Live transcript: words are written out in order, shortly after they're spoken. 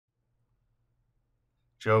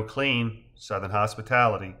Joe Kleen, Southern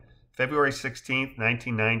Hospitality, February 16th,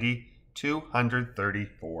 1990,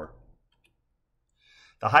 234.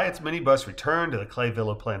 The Hyatt's minibus returned to the Clay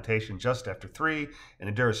Villa plantation just after 3, and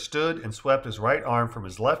Adair stood and swept his right arm from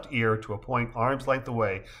his left ear to a point arm's length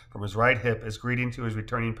away from his right hip as greeting to his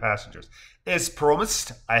returning passengers. "As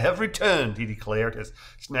promised, I have returned," he declared, his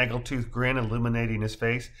snaggletooth grin illuminating his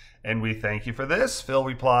face. "And we thank you for this," Phil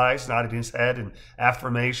replies, nodding his head in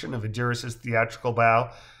affirmation of Adairs' theatrical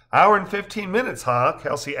bow. "Hour and 15 minutes, huh?"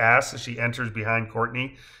 Kelsey asks as she enters behind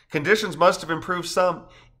Courtney. "Conditions must have improved some."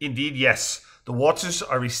 "Indeed, yes. The waters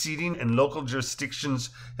are receding and local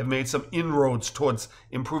jurisdictions have made some inroads towards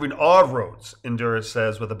improving our roads," Endurance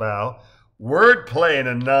says with a bow. "Wordplay in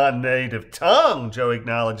a non-native tongue," Joe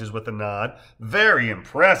acknowledges with a nod. "Very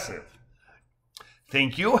impressive."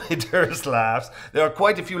 "Thank you," Endurance laughs. "There are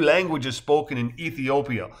quite a few languages spoken in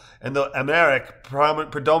Ethiopia, and though Amharic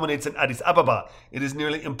predominates in Addis Ababa, it is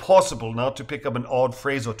nearly impossible not to pick up an odd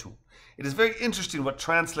phrase or two. It is very interesting what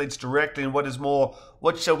translates directly and what is more,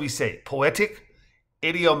 what shall we say, poetic?"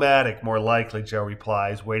 "Idiomatic, more likely," Joe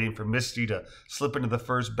replies, waiting for Misty to slip into the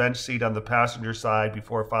first bench seat on the passenger side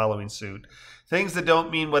before following suit. "Things that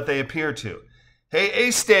don't mean what they appear to." "Hey,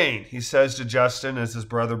 A-Stain," he says to Justin as his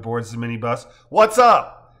brother boards the minibus. "What's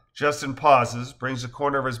up?" Justin pauses, brings the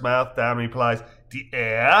corner of his mouth down and replies, "Die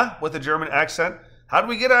air?" with a German accent. "How did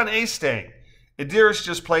we get on A-Stain?" "Adiris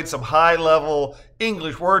just played some high-level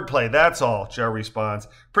English wordplay, that's all," Joe responds.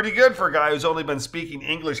 "Pretty good for a guy who's only been speaking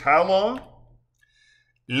English how long?"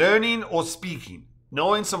 "Learning or speaking.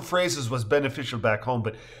 Knowing some phrases was beneficial back home,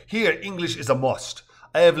 but here English is a must.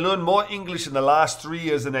 I have learned more English in the last 3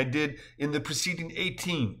 years than I did in the preceding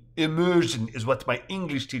 18. Immersion is what my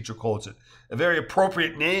English teacher calls it. A very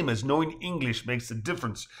appropriate name, as knowing English makes the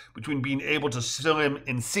difference between being able to swim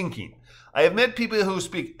and sinking. I have met people who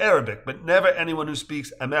speak Arabic, but never anyone who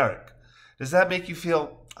speaks Amharic. Does that make you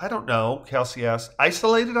feel, I don't know," Kelsey asks,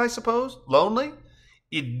 "isolated, I suppose? Lonely?"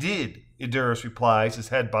 "It did," Idurus replies, his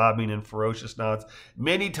head bobbing in ferocious nods.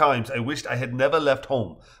 "Many times I wished I had never left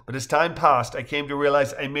home, but as time passed, I came to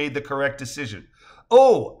realize I made the correct decision.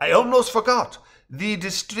 Oh, I almost forgot. The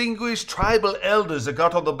distinguished tribal elders that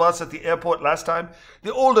got on the bus at the airport last time,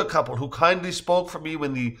 the older couple who kindly spoke for me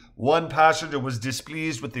when the one passenger was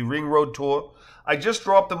displeased with the Ring Road tour, I just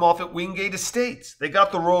dropped them off at Wingate Estates. They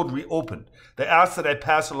got the road reopened. They asked that I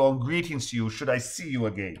pass along greetings to you should I see you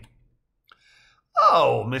again."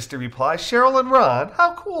 "Oh," Misty replies, "Cheryl and Ron,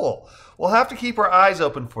 how cool. We'll have to keep our eyes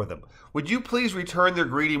open for them. Would you please return their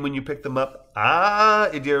greeting when you pick them up?" "Ah,"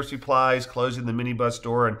 Idris replies, closing the minibus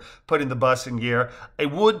door and putting the bus in gear. "I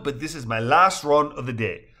would, but this is my last run of the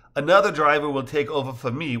day. Another driver will take over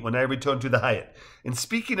for me when I return to the Hyatt. And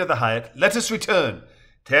speaking of the Hyatt, let us return."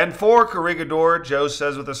 10-4, Corregidor, Joe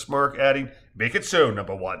says with a smirk, adding, "Make it so,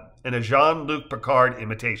 number 1," in a Jean-Luc Picard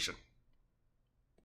imitation.